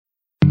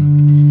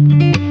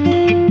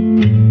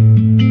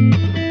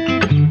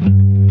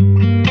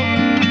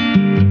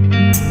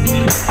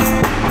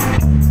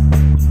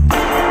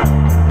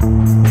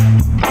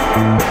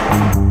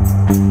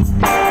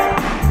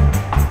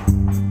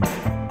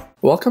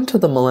Welcome to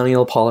the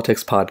Millennial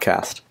Politics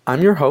Podcast.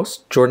 I'm your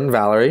host, Jordan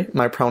Valerie.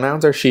 My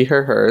pronouns are she,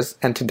 her, hers,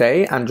 and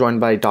today I'm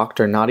joined by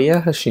Dr. Nadia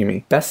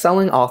Hashimi,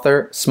 best-selling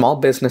author, small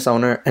business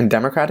owner, and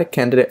Democratic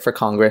candidate for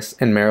Congress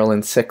in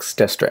Maryland's 6th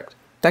District.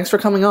 Thanks for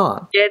coming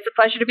on. It's a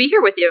pleasure to be here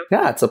with you.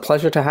 Yeah, it's a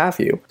pleasure to have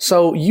you.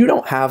 So you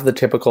don't have the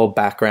typical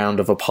background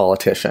of a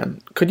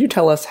politician. Could you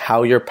tell us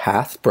how your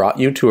path brought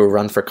you to a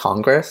run for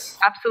Congress?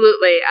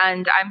 Absolutely.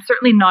 And I'm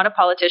certainly not a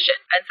politician.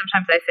 And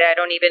sometimes I say I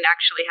don't even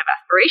actually have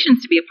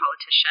aspirations to be a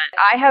politician.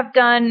 I have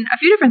done a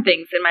few different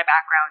things in my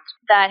background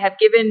that have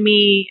given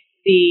me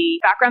the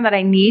background that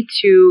I need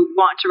to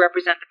want to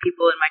represent the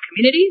people in my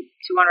community,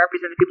 to want to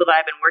represent the people that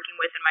I've been working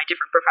with in my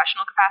different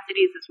professional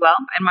capacities as well.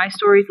 And my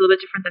story is a little bit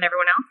different than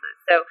everyone else's.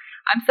 So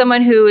I'm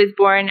someone who is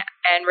born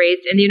and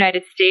raised in the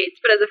United States,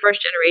 but as a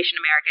first-generation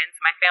American. So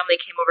my family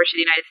came over to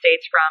the United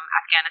States from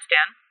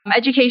Afghanistan.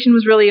 Education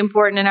was really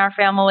important in our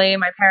family.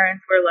 My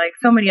parents were like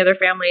so many other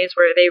families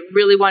where they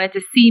really wanted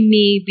to see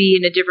me be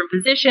in a different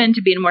position, to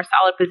be in a more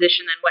solid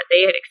position than what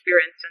they had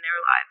experienced in their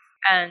lives.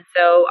 And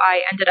so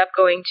I ended up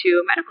going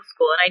to medical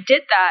school, and I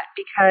did that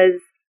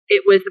because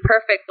it was the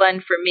perfect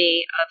blend for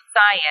me of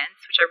science,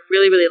 which I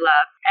really, really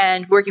love,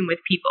 and working with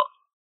people.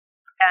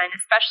 And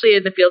especially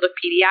in the field of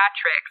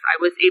pediatrics, I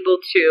was able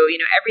to,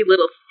 every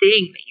little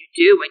thing that you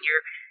do when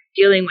you're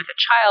dealing with a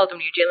child,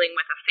 when you're dealing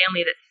with a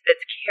family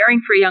that's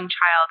caring for a young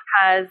child,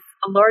 has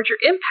a larger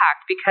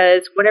impact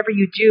because whatever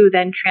you do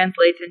then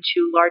translates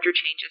into larger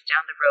changes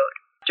down the road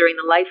during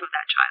the life of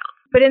that child.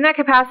 But in that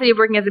capacity of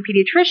working as a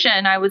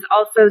pediatrician, I was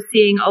also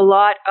seeing a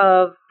lot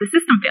of the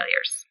system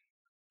failures.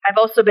 I've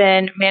also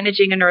been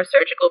managing a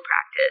neurosurgical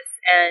practice,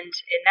 and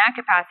in that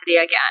capacity,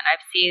 again,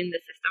 I've seen the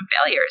system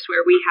failures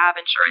where we have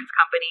insurance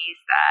companies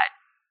that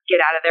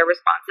get out of their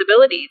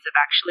responsibilities of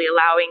actually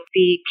allowing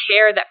the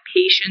care that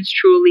patients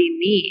truly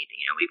need.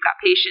 We've got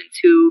patients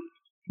who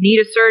need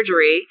a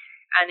surgery,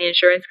 and the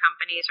insurance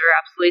companies are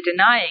absolutely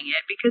denying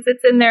it because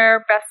it's in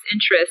their best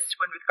interest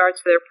when regards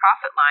to their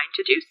profit line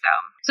to do so.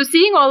 So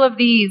seeing all of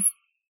these,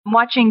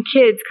 watching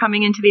kids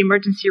coming into the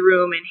emergency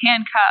room in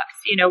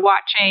handcuffs,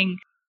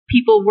 watching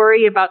people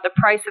worry about the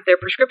price of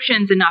their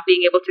prescriptions and not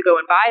being able to go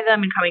and buy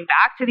them and coming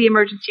back to the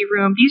emergency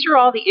room, these are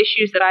all the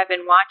issues that I've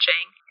been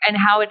watching and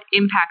how it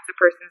impacts a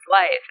person's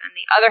life. And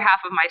the other half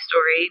of my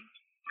story,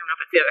 I don't know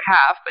if it's the other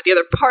half, but the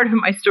other part of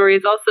my story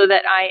is also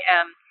that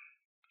I'm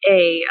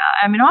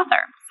an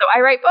author. So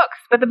I write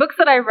books, but the books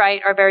that I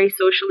write are very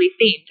socially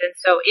themed. And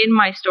so in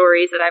my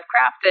stories that I've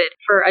crafted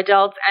for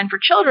adults and for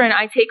children,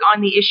 I take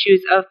on the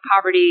issues of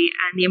poverty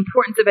and the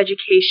importance of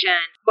education,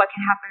 what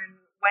can happen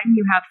when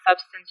you have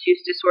substance use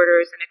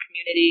disorders in a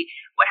community,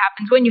 what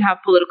happens when you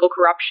have political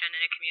corruption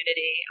in a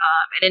community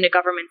and in a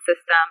government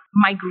system,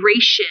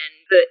 migration,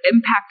 the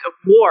impact of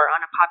war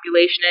on a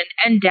population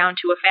and down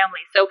to a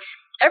family. So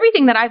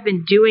everything that I've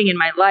been doing in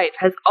my life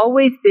has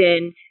always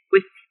been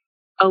with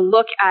a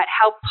look at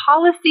how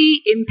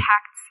policy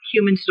impacts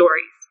human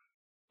stories,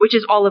 which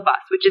is all of us,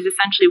 which is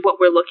essentially what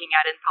we're looking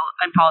at in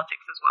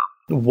politics as well.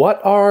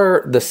 What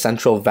are the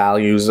central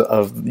values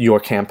of your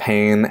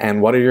campaign,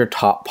 and what are your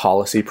top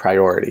policy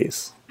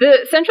priorities?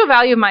 The central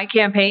value of my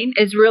campaign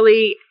is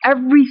really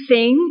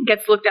everything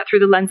gets looked at through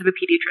the lens of a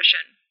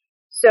pediatrician.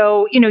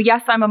 So,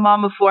 yes, I'm a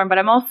mom of four, but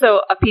I'm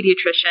also a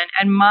pediatrician.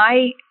 And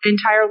my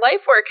entire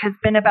life work has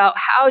been about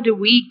how do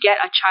we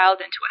get a child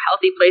into a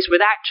healthy place where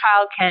that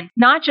child can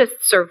not just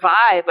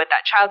survive, but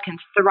that child can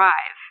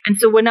thrive. And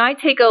so when I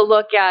take a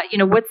look at,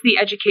 what's the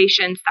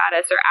education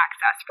status or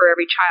access for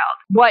every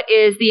child? What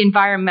is the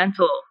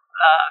environmental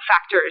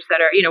factors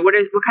that are, what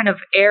kind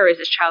of air is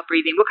this child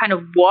breathing? What kind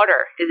of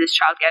water is this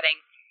child getting?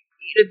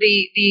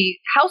 The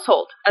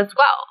household as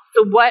well.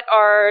 So what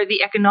are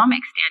the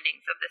economic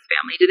standings of this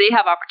family? Do they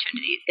have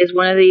opportunities? Is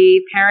one of the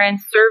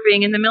parents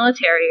serving in the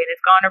military and has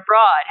gone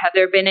abroad? Have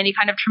there been any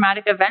kind of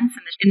traumatic events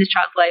in this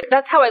child's life?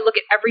 That's how I look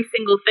at every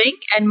single thing.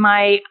 And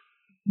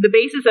the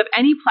basis of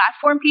any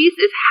platform piece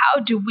is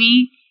how do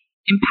we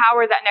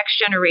empower that next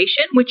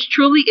generation, which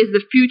truly is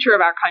the future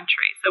of our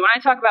country. So when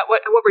I talk about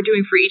what we're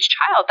doing for each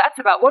child, that's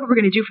about what we're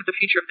going to do for the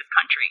future of this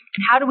country.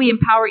 And how do we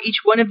empower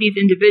each one of these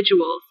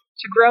individuals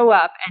to grow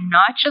up and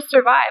not just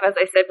survive, as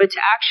I said, but to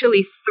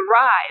actually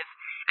thrive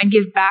and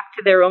give back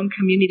to their own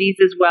communities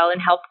as well and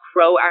help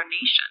grow our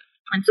nation.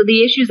 And so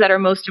the issues that are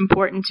most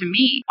important to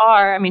me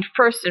are,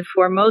 first and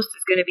foremost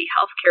is going to be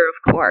healthcare,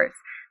 of course,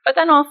 but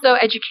then also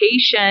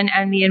education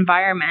and the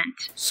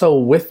environment. So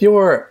with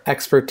your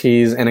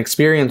expertise and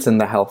experience in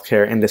the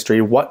healthcare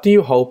industry, what do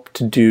you hope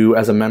to do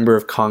as a member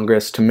of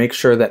Congress to make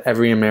sure that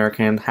every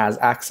American has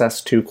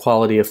access to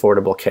quality,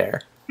 affordable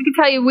care? I can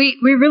tell you, we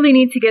really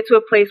need to get to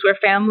a place where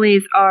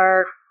families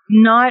are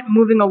not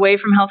moving away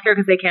from healthcare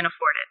because they can't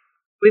afford it.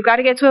 We've got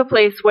to get to a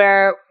place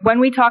where when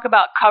we talk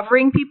about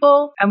covering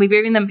people and we're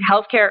giving them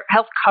health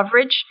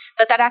coverage,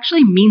 that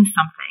actually means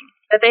something,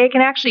 that they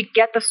can actually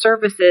get the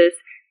services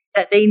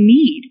that they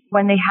need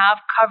when they have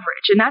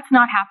coverage. And that's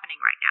not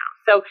happening right now.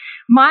 So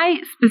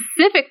my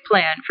specific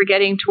plan for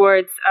getting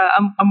towards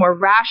a more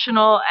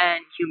rational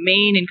and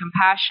humane and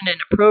compassionate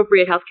and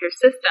appropriate healthcare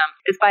system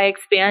is by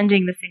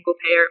expanding the single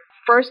payer.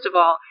 First of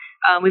all,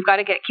 We've got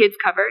to get kids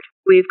covered.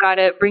 We've got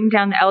to bring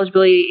down the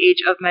eligibility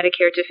age of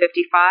Medicare to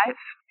 55.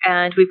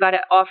 And we've got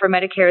to offer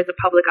Medicare as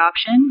a public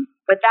option.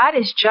 But that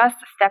is just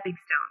a stepping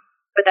stone.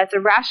 But that's a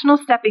rational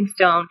stepping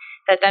stone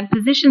that then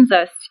positions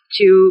us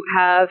to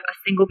have a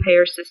single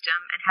payer system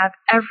and have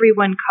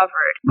everyone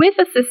covered with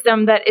a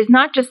system that is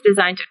not just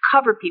designed to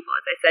cover people,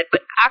 as I said,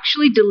 but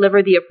actually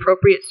deliver the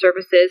appropriate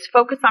services,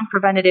 focus on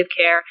preventative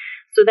care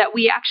so that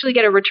we actually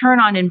get a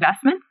return on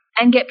investment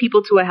and get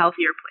people to a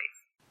healthier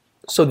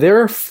place. So there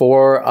are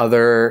 4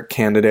 other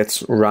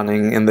candidates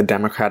running in the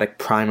Democratic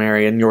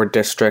primary in your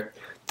district,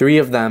 3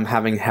 of them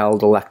having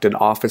held elected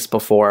office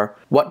before.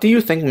 What do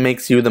you think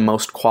makes you the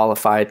most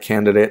qualified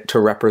candidate to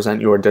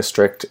represent your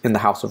district in the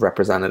House of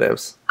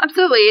Representatives?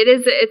 Absolutely.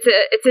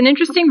 It's an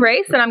interesting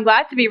race, and I'm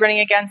glad to be running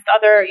against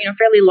other,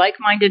 fairly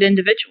like-minded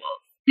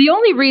individuals. The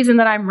only reason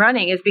that I'm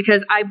running is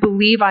because I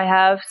believe I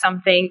have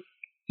something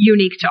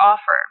unique to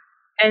offer.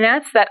 And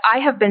that's that I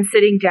have been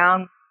sitting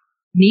down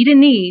knee to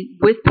knee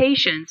with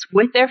patients,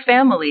 with their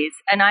families,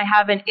 and I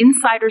have an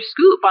insider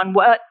scoop on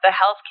what the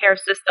healthcare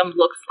system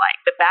looks like,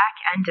 the back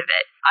end of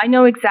it. I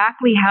know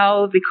exactly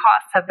how the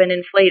costs have been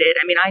inflated.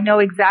 I know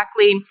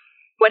exactly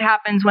what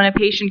happens when a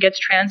patient gets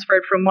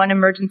transferred from one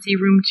emergency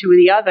room to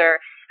the other,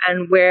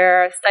 and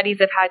where studies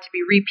have had to be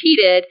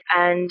repeated,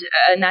 and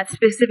that's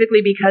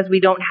specifically because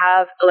we don't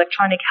have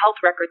electronic health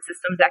record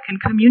systems that can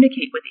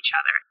communicate with each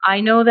other.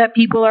 I know that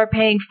people are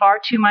paying far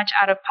too much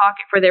out of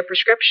pocket for their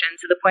prescriptions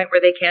to the point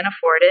where they can't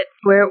afford it,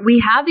 where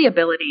we have the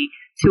ability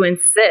to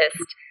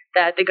insist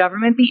that the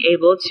government be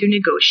able to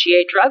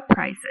negotiate drug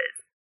prices.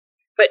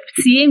 But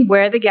seeing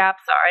where the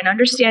gaps are and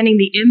understanding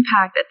the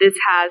impact that this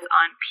has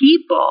on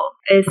people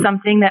is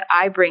something that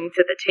I bring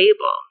to the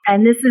table.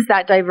 And this is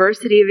that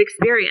diversity of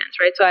experience,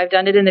 right? So I've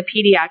done it in the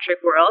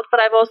pediatric world, but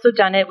I've also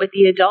done it with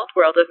the adult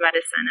world of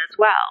medicine as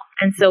well.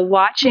 And so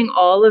watching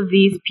all of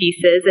these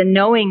pieces and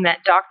knowing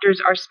that doctors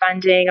are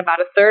spending about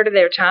a third of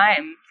their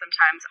time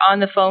sometimes on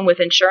the phone with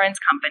insurance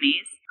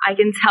companies, I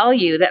can tell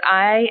you that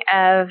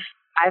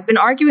I've been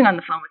arguing on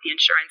the phone with the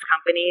insurance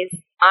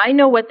companies. I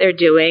know what they're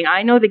doing.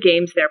 I know the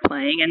games they're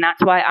playing, and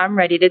that's why I'm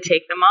ready to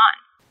take them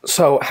on.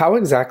 So how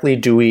exactly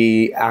do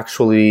we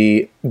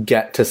actually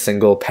get to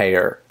single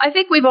payer? I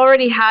think we've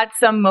already had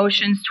some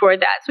motions toward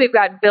that. So we've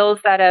got bills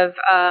that have,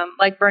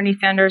 like Bernie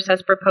Sanders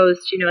has proposed,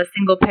 a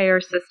single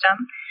payer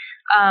system.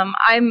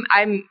 I'm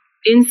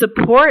in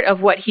support of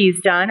what he's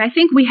done. I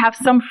think we have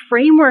some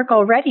framework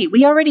already.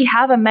 We already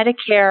have a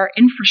Medicare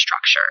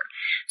infrastructure.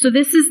 So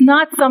this is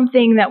not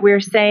something that we're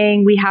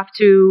saying we have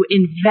to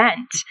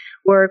invent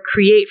or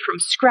create from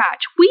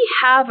scratch. We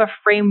have a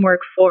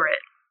framework for it.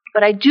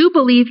 But I do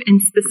believe in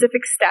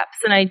specific steps,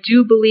 and I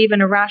do believe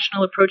in a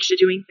rational approach to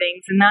doing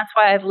things. And that's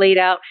why I've laid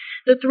out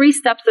the 3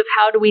 steps of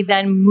how do we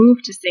then move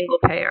to single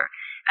payer.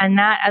 And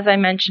that, as I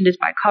mentioned, is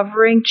by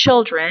covering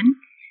children.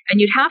 And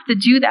you'd have to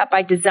do that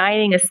by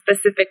designing a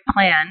specific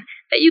plan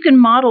that you can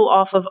model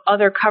off of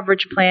other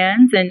coverage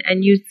plans and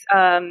use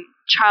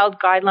child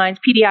guidelines,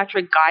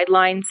 pediatric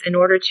guidelines in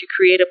order to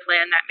create a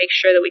plan that makes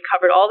sure that we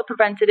covered all the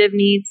preventative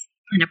needs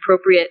and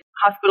appropriate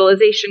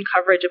hospitalization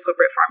coverage,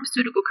 appropriate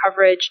pharmaceutical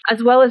coverage,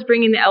 as well as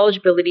bringing the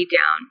eligibility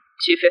down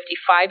to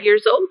 55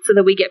 years old so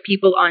that we get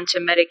people onto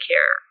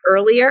Medicare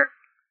earlier,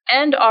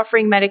 and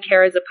offering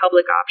Medicare as a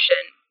public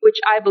option, which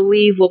I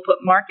believe will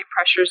put market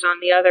pressures on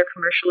the other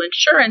commercial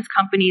insurance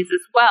companies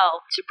as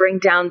well to bring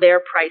down their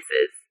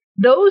prices.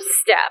 Those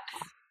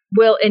steps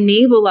will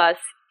enable us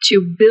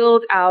to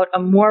build out a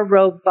more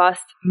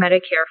robust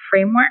Medicare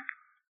framework,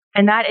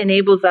 and that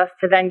enables us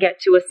to then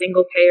get to a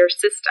single payer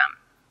system.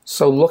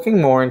 So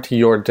looking more into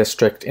your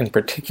district in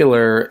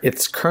particular,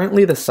 it's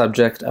currently the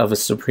subject of a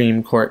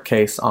Supreme Court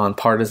case on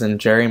partisan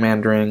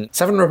gerrymandering.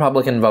 7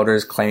 Republican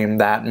voters claim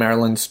that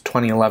Maryland's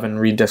 2011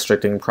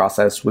 redistricting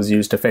process was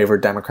used to favor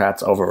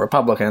Democrats over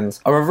Republicans,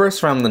 a reverse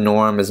from the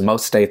norm as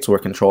most states were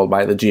controlled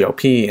by the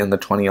GOP in the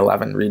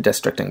 2011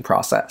 redistricting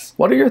process.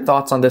 What are your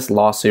thoughts on this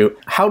lawsuit?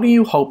 How do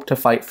you hope to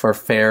fight for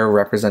fair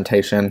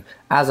representation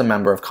as a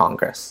member of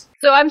Congress?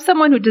 So I'm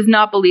someone who does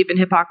not believe in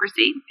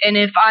hypocrisy. And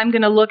if I'm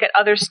going to look at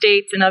other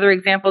states and other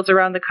examples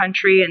around the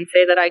country and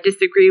say that I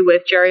disagree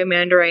with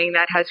gerrymandering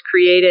that has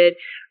created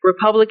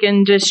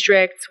Republican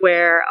districts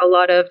where a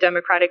lot of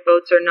Democratic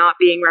votes are not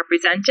being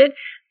represented,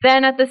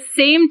 then at the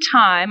same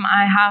time,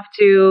 I have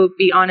to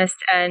be honest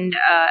and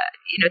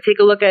take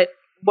a look at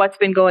what's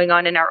been going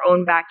on in our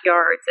own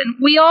backyards. And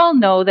we all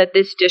know that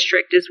this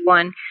district is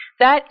one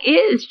that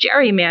is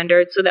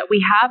gerrymandered so that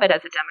we have it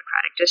as a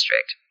Democratic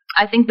district.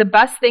 I think the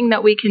best thing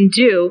that we can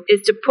do is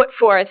to put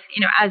forth,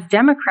 as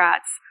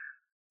Democrats,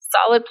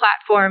 solid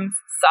platforms,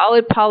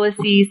 solid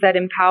policies that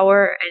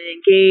empower and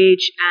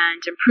engage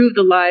and improve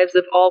the lives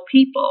of all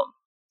people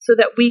so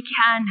that we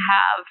can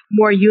have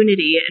more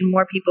unity and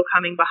more people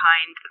coming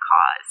behind the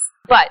cause.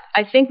 But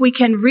I think we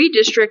can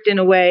redistrict in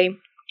a way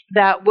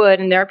that would,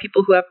 and there are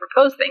people who have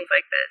proposed things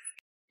like this,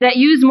 that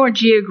use more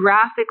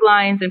geographic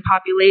lines and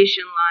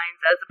population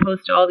lines as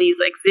opposed to all these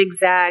like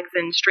zigzags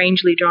and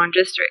strangely drawn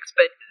districts.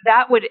 But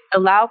that would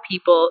allow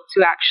people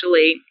to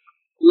actually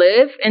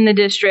live in the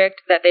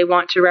district that they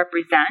want to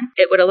represent.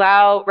 It would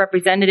allow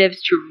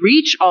representatives to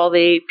reach all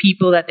the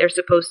people that they're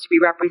supposed to be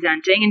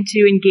representing and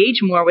to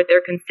engage more with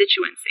their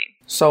constituency.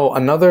 So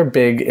another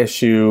big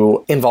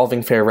issue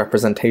involving fair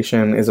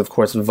representation is, of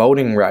course,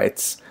 voting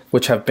rights,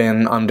 which have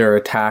been under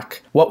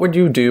attack. What would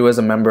you do as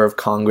a member of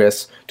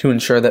Congress to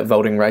ensure that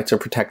voting rights are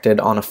protected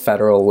on a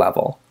federal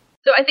level?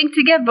 So I think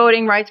to get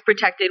voting rights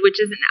protected,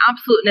 which is an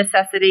absolute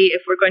necessity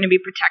if we're going to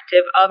be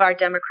protective of our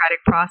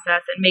democratic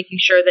process and making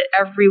sure that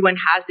everyone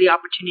has the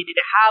opportunity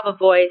to have a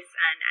voice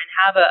and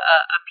have a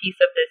piece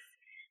of this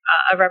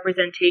a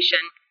representation,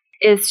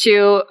 is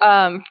to,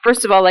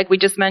 first of all, like we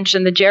just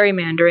mentioned, the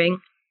gerrymandering.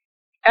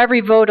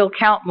 Every vote will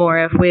count more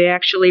if we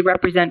actually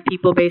represent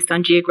people based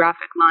on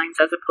geographic lines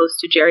as opposed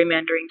to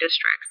gerrymandering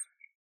districts.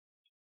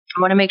 I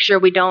want to make sure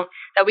we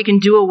can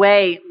do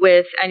away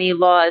with any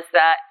laws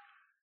that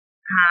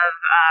have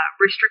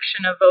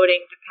restriction of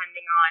voting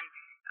depending on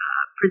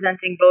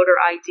presenting voter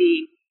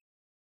ID,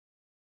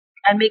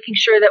 and making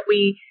sure that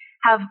we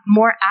have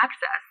more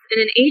access. In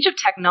an age of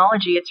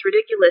technology, it's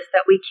ridiculous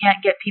that we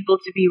can't get people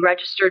to be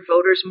registered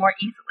voters more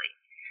easily.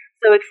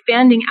 So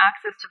expanding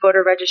access to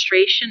voter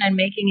registration and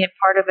making it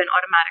part of an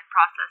automatic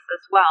process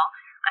as well,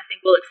 I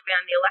think will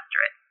expand the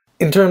electorate.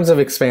 In terms of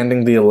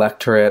expanding the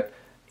electorate,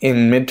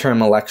 in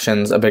midterm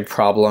elections, a big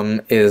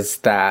problem is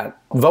that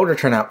voter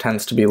turnout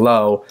tends to be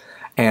low,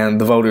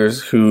 and the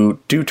voters who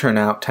do turn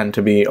out tend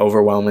to be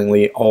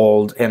overwhelmingly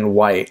old and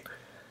white.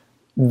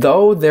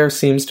 Though there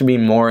seems to be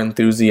more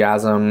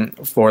enthusiasm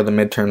for the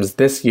midterms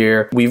this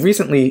year, we've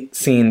recently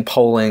seen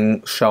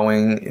polling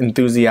showing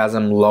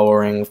enthusiasm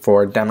lowering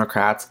for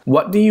Democrats.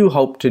 What do you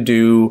hope to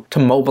do to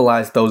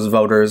mobilize those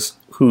voters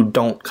who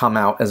don't come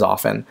out as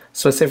often,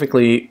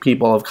 specifically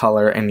people of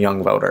color and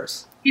young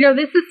voters? You know,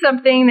 this is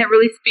something that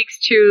really speaks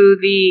to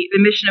the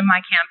mission of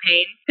my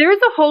campaign. There is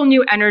a whole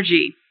new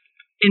energy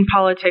in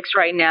politics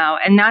right now,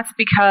 and that's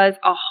because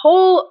a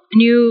whole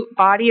new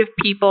body of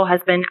people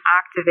has been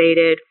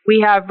activated.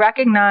 We have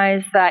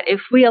recognized that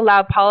if we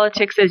allow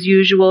politics as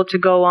usual to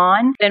go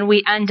on, then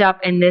we end up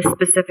in this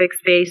specific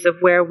space of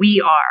where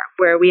we are,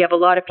 where we have a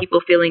lot of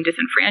people feeling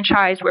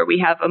disenfranchised, where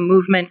we have a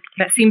movement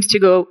that seems to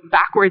go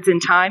backwards in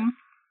time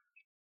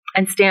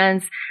and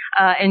stands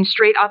in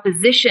straight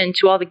opposition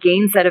to all the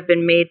gains that have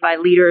been made by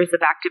leaders of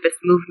activist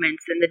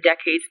movements in the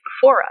decades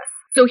before us.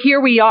 So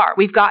here we are.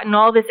 We've gotten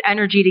all this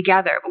energy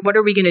together, but what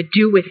are we going to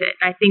do with it?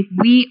 And I think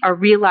we are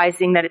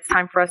realizing that it's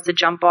time for us to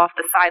jump off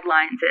the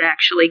sidelines and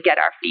actually get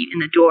our feet in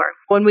the door.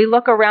 When I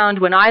look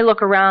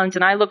around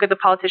and I look at the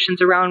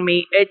politicians around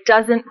me, it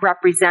doesn't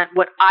represent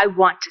what I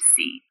want to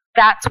see.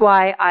 That's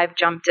why I've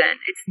jumped in.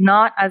 It's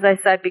not, as I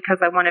said, because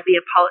I want to be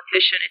a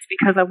politician. It's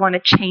because I want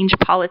to change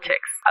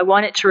politics. I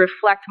want it to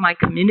reflect my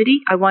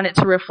community. I want it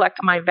to reflect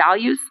my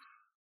values.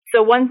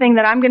 So one thing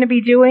that I'm going to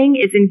be doing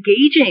is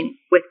engaging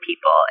with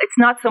people. It's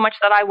not so much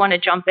that I want to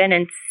jump in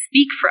and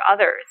speak for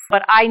others,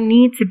 but I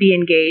need to be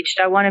engaged.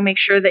 I want to make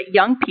sure that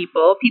young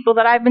people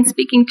that I've been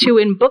speaking to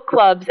in book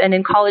clubs and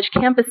in college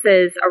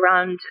campuses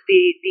around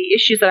the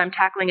issues that I'm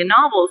tackling in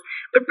novels,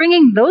 but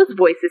bringing those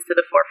voices to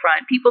the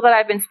forefront. People that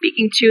I've been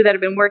speaking to that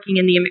have been working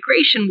in the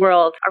immigration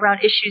world around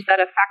issues that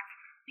affect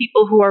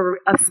people who are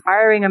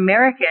aspiring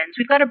Americans.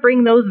 We've got to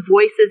bring those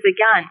voices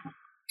again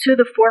to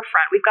the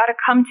forefront. We've got to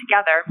come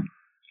together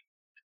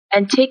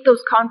and take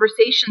those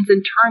conversations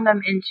and turn them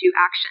into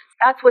actions.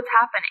 That's what's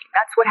happening.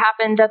 That's what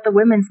happened at the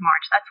Women's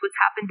March. That's what's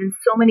happened in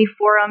so many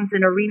forums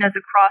and arenas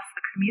across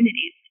the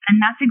communities.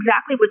 And that's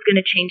exactly what's going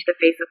to change the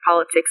face of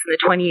politics in the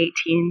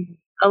 2018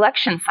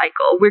 election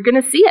cycle. We're going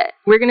to see it.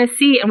 We're going to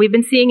see, and we've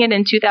been seeing it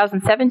in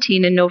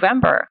 2017 in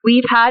November.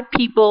 We've had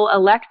people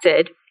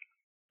elected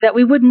that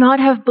we would not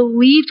have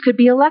believed could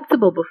be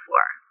electable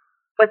before.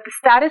 But the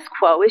status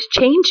quo is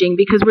changing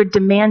because we're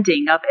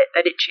demanding of it,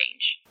 that it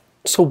change.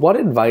 So what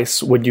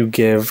advice would you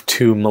give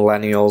to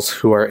millennials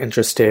who are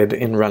interested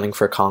in running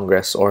for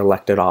Congress or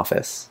elected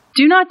office?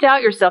 Do not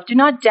doubt yourself. Do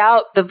not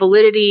doubt the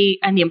validity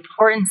and the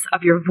importance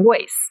of your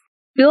voice.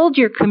 Build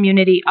your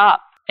community up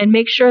and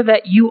make sure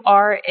that you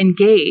are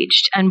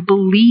engaged and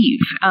believe.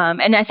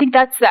 And I think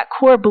that's that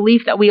core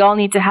belief that we all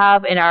need to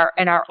have in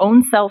our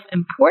own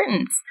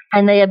self-importance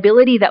and the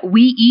ability that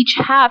we each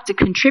have to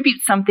contribute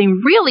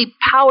something really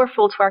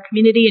powerful to our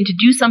community and to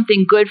do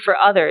something good for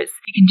others.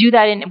 You can do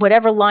that in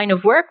whatever line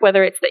of work,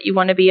 whether it's that you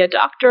want to be a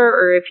doctor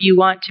or if you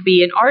want to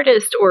be an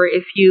artist or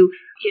if you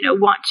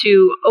want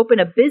to open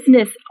a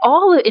business,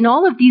 in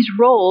all of these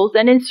roles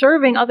and in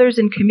serving others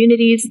in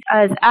communities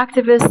as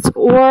activists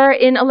or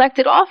in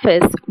elected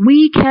office,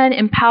 we can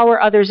empower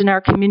others in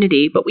our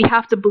community, but we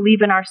have to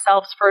believe in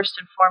ourselves first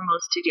and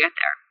foremost to get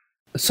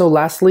there. So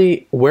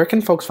lastly, where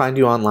can folks find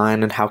you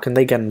online and how can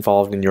they get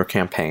involved in your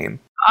campaign?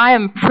 I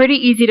am pretty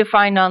easy to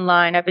find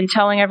online. I've been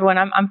telling everyone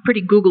I'm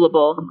pretty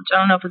Googleable, which I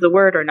don't know if it's a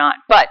word or not,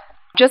 but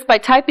just by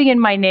typing in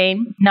my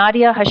name,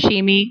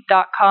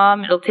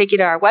 NadiaHashimi.com, it'll take you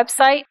to our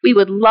website. We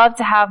would love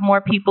to have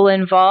more people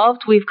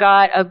involved. We've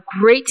got a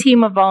great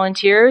team of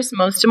volunteers.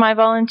 Most of my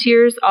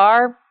volunteers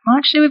are Well,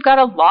 actually, we've got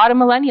a lot of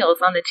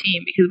millennials on the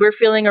team because we're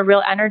feeling a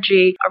real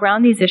energy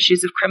around these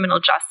issues of criminal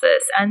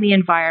justice and the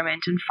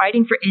environment and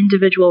fighting for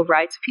individual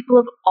rights. People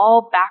of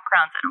all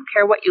backgrounds. I don't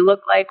care what you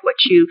look like,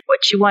 what you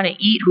want to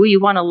eat, who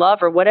you want to love,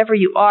 or whatever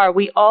you are.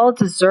 We all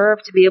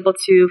deserve to be able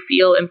to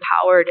feel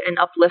empowered and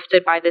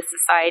uplifted by this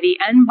society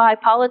and by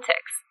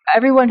politics.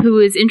 Everyone who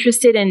is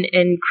interested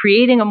in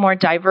creating a more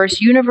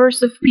diverse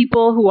universe of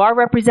people who are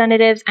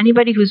representatives,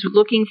 anybody who's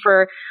looking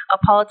for a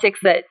politics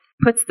that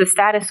puts the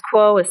status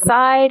quo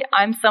aside.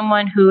 I'm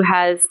someone who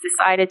has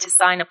decided to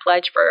sign a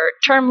pledge for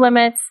term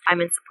limits.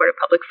 I'm in support of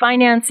public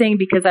financing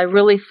because I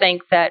really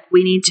think that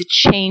we need to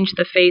change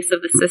the face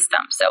of the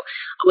system. So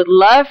I would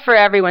love for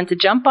everyone to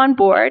jump on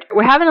board.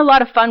 We're having a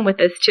lot of fun with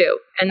this too.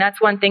 And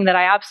that's one thing that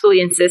I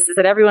absolutely insist is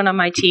that everyone on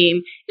my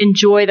team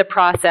enjoy the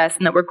process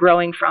and that we're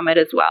growing from it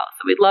as well.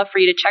 So we'd love for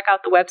you to check out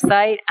the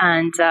website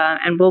and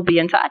we'll be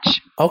in touch.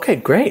 Okay,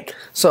 great.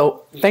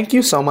 So thank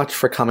you so much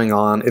for coming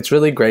on. It's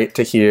really great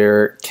to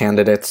hear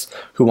candidates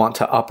who want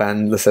to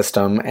upend the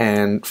system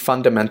and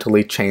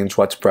fundamentally change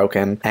what's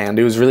broken. And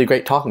it was really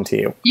great talking to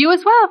you. You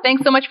as well.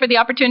 Thanks so much for the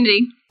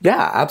opportunity.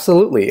 Yeah,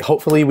 absolutely.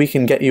 Hopefully we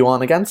can get you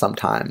on again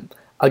sometime.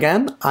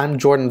 Again, I'm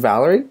Jordan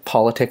Valerie,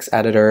 politics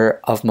editor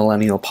of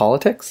Millennial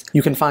Politics.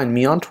 You can find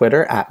me on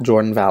Twitter at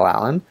Jordan Val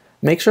Allen.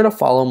 Make sure to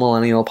follow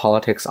Millennial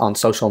Politics on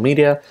social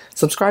media,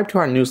 subscribe to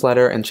our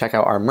newsletter, and check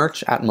out our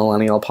merch at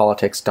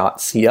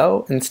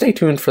millennialpolitics.co, and stay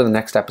tuned for the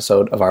next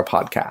episode of our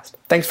podcast.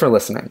 Thanks for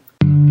listening.